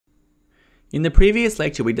In the previous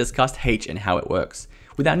lecture, we discussed H and how it works.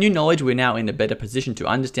 With our new knowledge, we're now in a better position to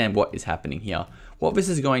understand what is happening here. What this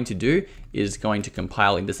is going to do is going to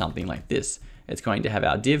compile into something like this. It's going to have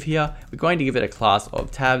our div here, we're going to give it a class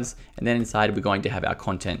of tabs, and then inside we're going to have our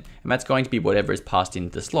content, and that's going to be whatever is passed into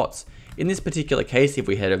the slots. In this particular case, if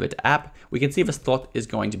we head over to app, we can see the slot is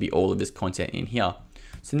going to be all of this content in here.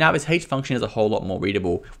 So now this H function is a whole lot more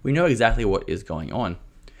readable. We know exactly what is going on.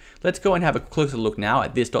 Let's go and have a closer look now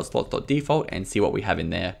at this.slots.default and see what we have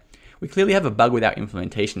in there. We clearly have a bug with our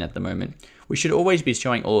implementation at the moment. We should always be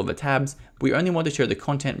showing all of the tabs, but we only want to show the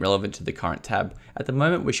content relevant to the current tab. At the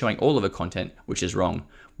moment, we're showing all of the content, which is wrong.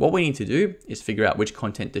 What we need to do is figure out which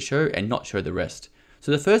content to show and not show the rest.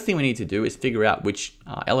 So the first thing we need to do is figure out which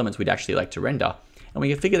elements we'd actually like to render. And we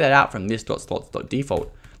can figure that out from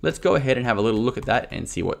this.slots.default. Let's go ahead and have a little look at that and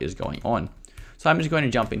see what is going on. So I'm just going to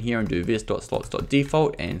jump in here and do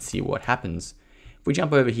this.slots.default and see what happens. If we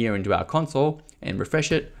jump over here into our console and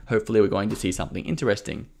refresh it, hopefully we're going to see something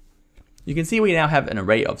interesting. You can see we now have an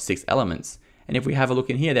array of 6 elements. And if we have a look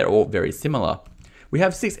in here, they're all very similar. We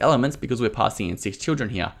have 6 elements because we're passing in 6 children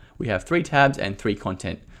here. We have 3 tabs and 3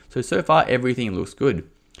 content. So far everything looks good.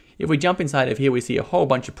 If we jump inside of here, we see a whole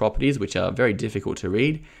bunch of properties which are very difficult to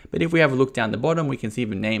read. But if we have a look down the bottom, we can see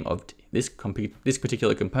the name of this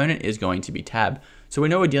particular component is going to be tab. So we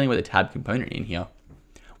know we're dealing with a tab component in here.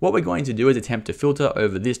 What we're going to do is attempt to filter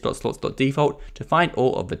over this.slots.default to find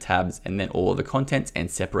all of the tabs and then all of the contents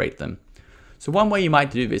and separate them. So one way you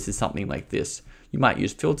might do this is something like this. You might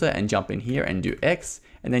use filter and jump in here and do X,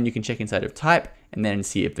 and then you can check inside of type and then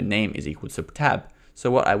see if the name is equal to tab.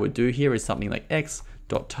 So what I would do here is something like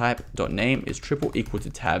x.type.name is triple equal to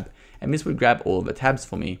tab, and this would grab all of the tabs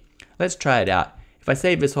for me. Let's try it out. If I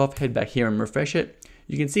save this off, head back here and refresh it,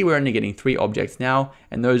 you can see we're only getting 3 objects now,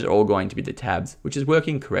 and those are all going to be the tabs, which is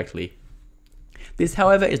working correctly. This,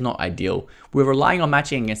 however, is not ideal. We're relying on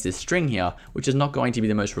matching against this string here, which is not going to be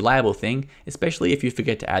the most reliable thing, especially if you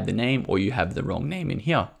forget to add the name or you have the wrong name in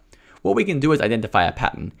here. What we can do is identify a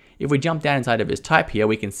pattern. If we jump down inside of this type here,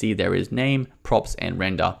 we can see there is name, props, and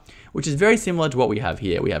render, which is very similar to what we have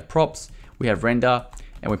here. We have props, we have render,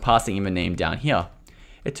 and we're passing in the name down here.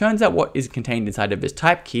 It turns out what is contained inside of this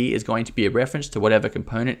type key is going to be a reference to whatever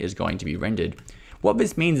component is going to be rendered. What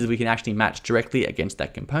this means is we can actually match directly against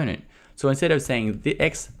that component. So instead of saying the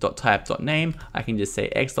x.type.name, I can just say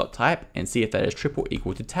x.type and see if that is triple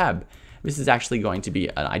equal to tab. This is actually going to be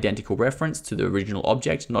an identical reference to the original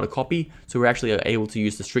object, not a copy, so we're actually able to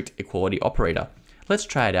use the strict equality operator. Let's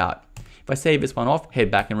try it out. If I save this one off,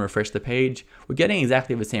 head back and refresh the page, we're getting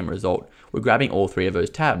exactly the same result. We're grabbing all 3 of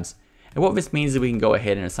those tabs. And what this means is we can go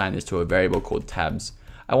ahead and assign this to a variable called tabs.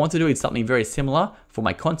 I want to do something very similar for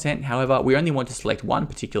my content, however, we only want to select one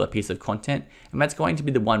particular piece of content, and that's going to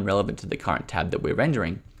be the one relevant to the current tab that we're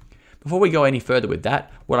rendering. Before we go any further with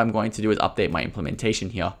that, what I'm going to do is update my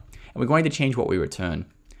implementation here, and we're going to change what we return.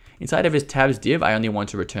 Inside of this tabs div, I only want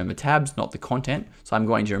to return the tabs, not the content, so I'm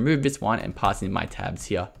going to remove this one and pass in my tabs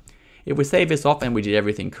here. If we save this off and we did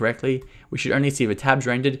everything correctly, we should only see the tabs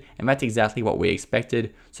rendered, and that's exactly what we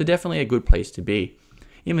expected, so definitely a good place to be.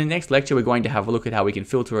 In the next lecture, we're going to have a look at how we can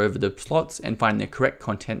filter over the slots and find the correct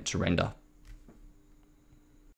content to render.